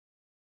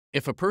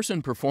If a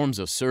person performs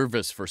a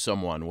service for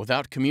someone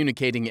without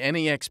communicating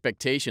any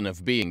expectation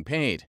of being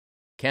paid,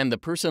 can the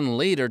person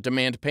later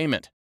demand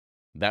payment?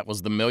 That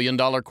was the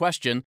million-dollar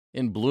question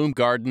in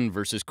Bloomgarden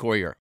versus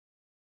Coyer.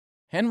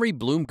 Henry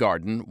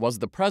Bloomgarden was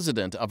the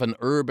president of an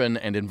urban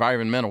and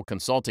environmental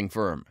consulting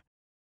firm.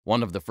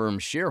 One of the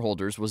firm's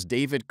shareholders was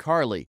David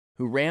Carley,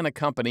 who ran a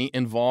company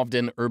involved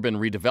in urban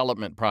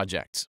redevelopment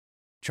projects.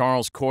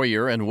 Charles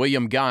Coyer and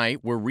William Guy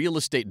were real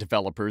estate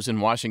developers in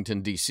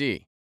Washington,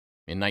 D.C.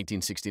 In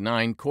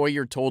 1969,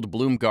 Coyer told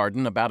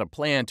Bloomgarden about a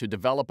plan to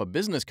develop a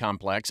business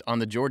complex on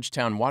the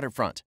Georgetown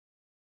waterfront.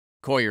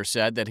 Coyer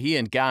said that he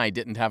and Guy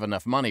didn't have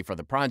enough money for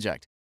the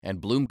project,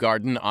 and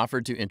Bloomgarden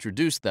offered to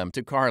introduce them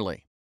to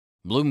Carley.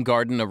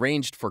 Bloomgarden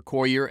arranged for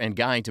Coyer and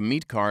Guy to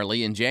meet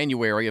Carley in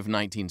January of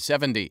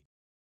 1970.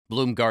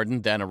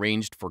 Bloomgarden then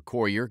arranged for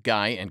Coyer,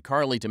 Guy, and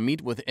Carley to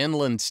meet with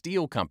Inland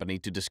Steel Company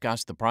to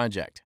discuss the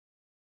project.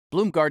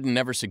 Bloomgarden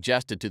never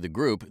suggested to the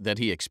group that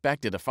he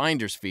expected a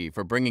finder's fee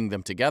for bringing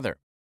them together.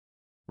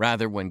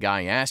 Rather, when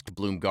Guy asked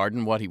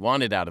Bloomgarden what he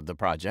wanted out of the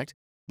project,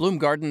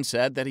 Bloomgarden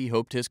said that he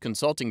hoped his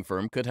consulting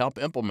firm could help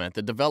implement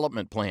the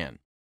development plan.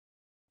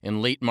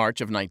 In late March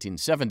of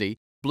 1970,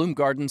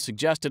 Bloomgarden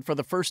suggested for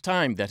the first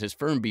time that his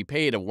firm be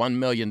paid a $1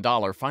 million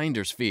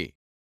finder's fee.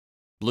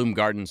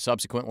 Bloomgarden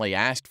subsequently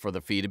asked for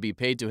the fee to be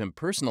paid to him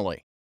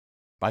personally.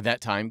 By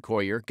that time,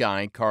 Coyer,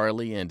 Guy,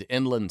 Carley, and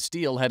Inland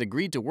Steel had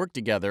agreed to work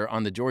together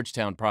on the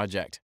Georgetown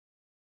project.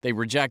 They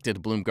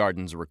rejected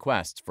Bloomgarden's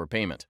requests for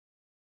payment.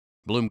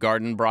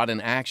 Bloomgarden brought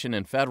an action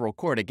in federal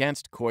court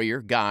against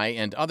Coyer, Guy,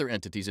 and other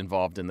entities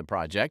involved in the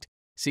project,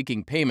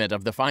 seeking payment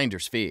of the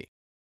finder's fee.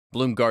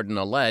 Bloomgarden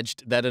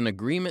alleged that an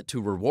agreement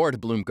to reward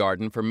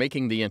Bloomgarden for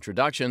making the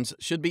introductions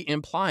should be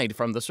implied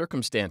from the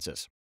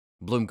circumstances.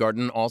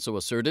 Bloomgarden also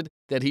asserted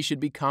that he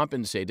should be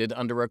compensated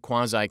under a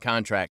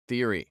quasi-contract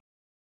theory.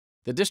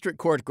 The district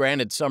court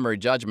granted summary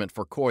judgment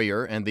for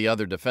Coyer and the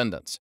other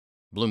defendants.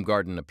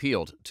 Bloomgarden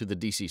appealed to the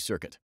D.C.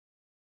 Circuit.